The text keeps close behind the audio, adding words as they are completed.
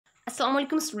Assalamu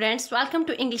alaikum students, welcome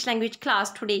to English language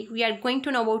class. Today we are going to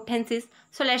know about tenses,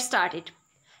 so let's start it.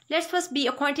 Let's first be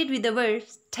acquainted with the word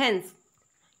tense.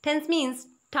 Tense means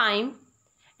time,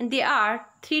 and there are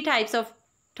three types of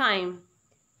time.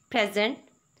 Present,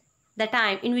 the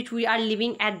time in which we are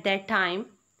living at that time.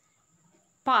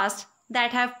 Past, that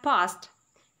have passed.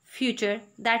 Future,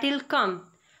 that will come.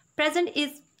 Present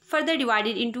is further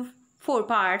divided into four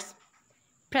parts: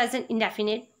 present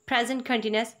indefinite, present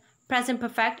continuous, present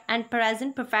perfect and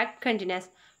present perfect continuous.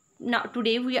 Now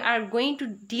today we are going to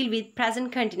deal with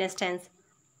present continuous tense.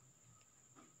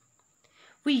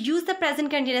 We use the present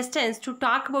continuous tense to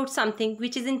talk about something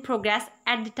which is in progress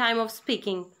at the time of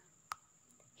speaking.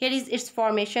 Here is its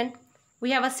formation.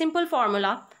 We have a simple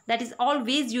formula that is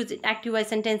always used in active voice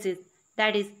sentences,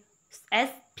 that is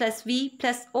S plus V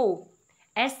plus O.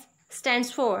 S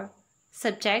stands for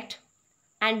subject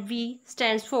and V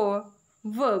stands for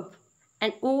verb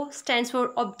and O stands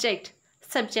for object.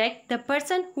 Subject, the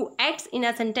person who acts in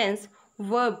a sentence.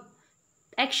 Verb,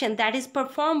 action that is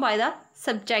performed by the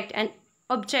subject, and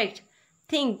object,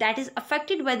 thing that is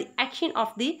affected by the action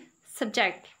of the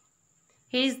subject.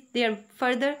 Here is their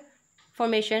further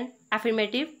formation: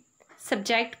 affirmative,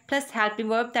 subject plus helping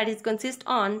verb that is consist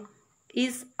on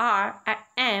is, are,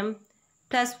 am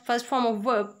plus first form of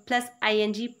verb plus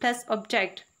ing plus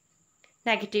object.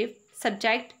 Negative,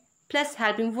 subject plus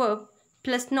helping verb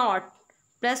plus not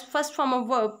plus first form of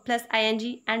verb plus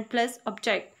ing and plus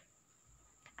object.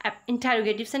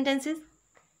 Interrogative sentences: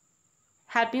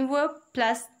 helping verb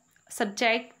plus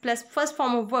subject plus first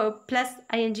form of verb plus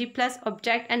ing plus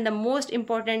object, and the most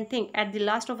important thing, at the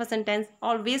last of a sentence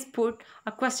always put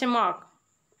a question mark.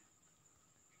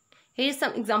 Here are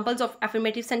some examples of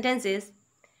affirmative sentences.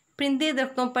 परिंदे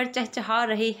दरख्तों पर चहचहा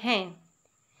रहे हैं.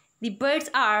 The birds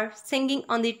are singing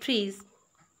on the trees.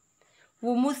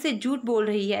 वो मुझसे झूठ बोल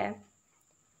रही है.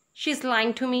 She is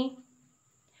lying to me.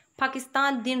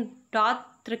 Pakistan दिन रात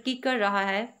तरक्की कर रहा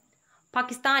है.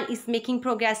 Pakistan is making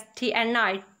progress day and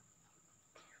night.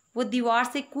 वो दीवार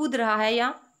से कूद रहा है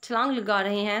या छलांग लगा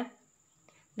रहे हैं.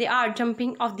 They are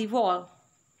jumping off the wall.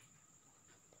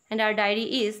 And our diary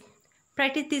is: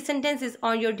 practice these sentences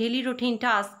on your daily routine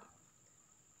task.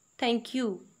 Thank you.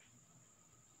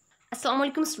 Assalamu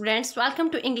alaikum students, welcome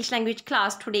to English language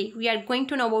class. Today we are going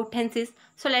to know about tenses,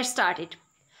 so let's start it.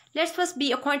 Let's first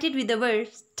be acquainted with the word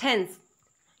tense.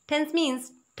 Tense means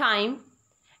time,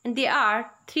 and there are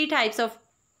three types of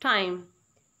time.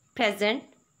 Present,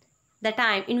 the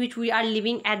time in which we are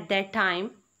living at that time.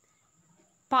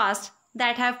 Past,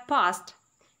 that have passed.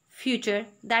 Future,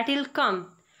 that will come.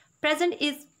 Present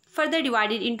is further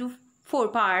divided into four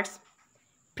parts: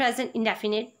 present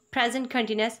indefinite, present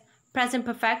continuous, present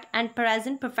perfect and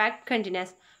present perfect continuous.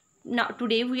 Now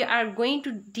today we are going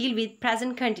to deal with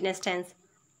present continuous tense.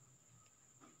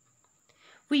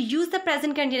 We use the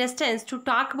present continuous tense to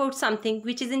talk about something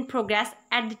which is in progress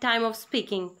at the time of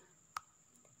speaking.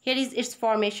 Here is its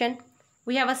formation.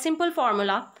 We have a simple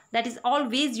formula that is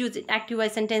always used in active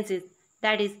voice sentences,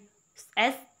 that is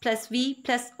S plus V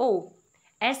plus O.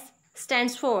 S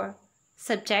stands for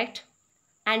subject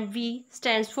and V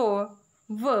stands for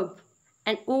verb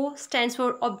and O stands for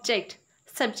object.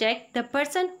 Subject, the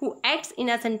person who acts in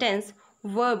a sentence.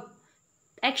 Verb,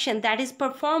 action that is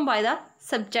performed by the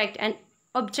subject, and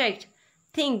object,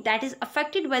 thing that is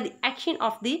affected by the action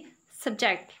of the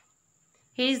subject.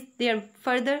 Here is their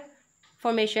further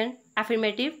formation: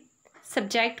 affirmative,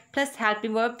 subject plus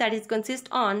helping verb that is consist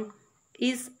on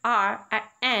is, are,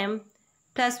 am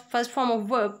plus first form of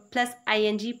verb plus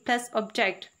ing plus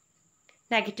object.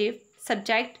 Negative,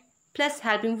 subject plus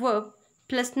helping verb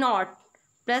plus not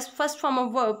plus first form of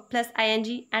verb plus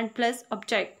ing and plus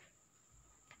object.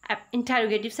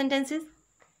 Interrogative sentences: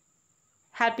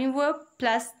 helping verb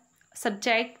plus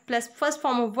subject plus first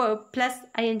form of verb plus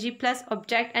ing plus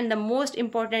object, and the most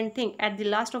important thing, at the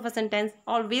last of a sentence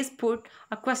always put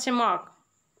a question mark.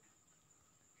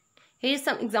 Here are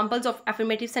some examples of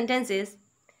affirmative sentences.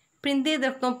 परिंदे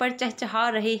दरख्तों पर चहचहा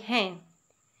रहे हैं.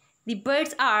 The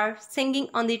birds are singing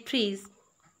on the trees.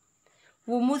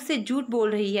 वो मुझसे झूठ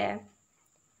बोल रही है.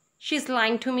 She is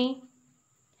lying to me.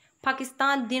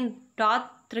 Pakistan दिन रात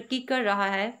तरक्की कर रहा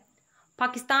है.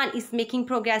 Pakistan is making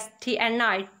progress day and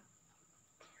night.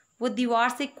 वो दीवार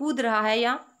से कूद रहा है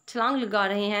या छलांग लगा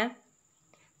रहे हैं.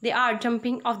 They are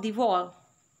jumping off the wall.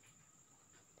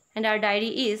 And our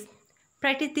diary is: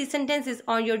 practice these sentences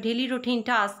on your daily routine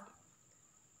task.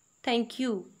 Thank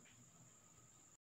you.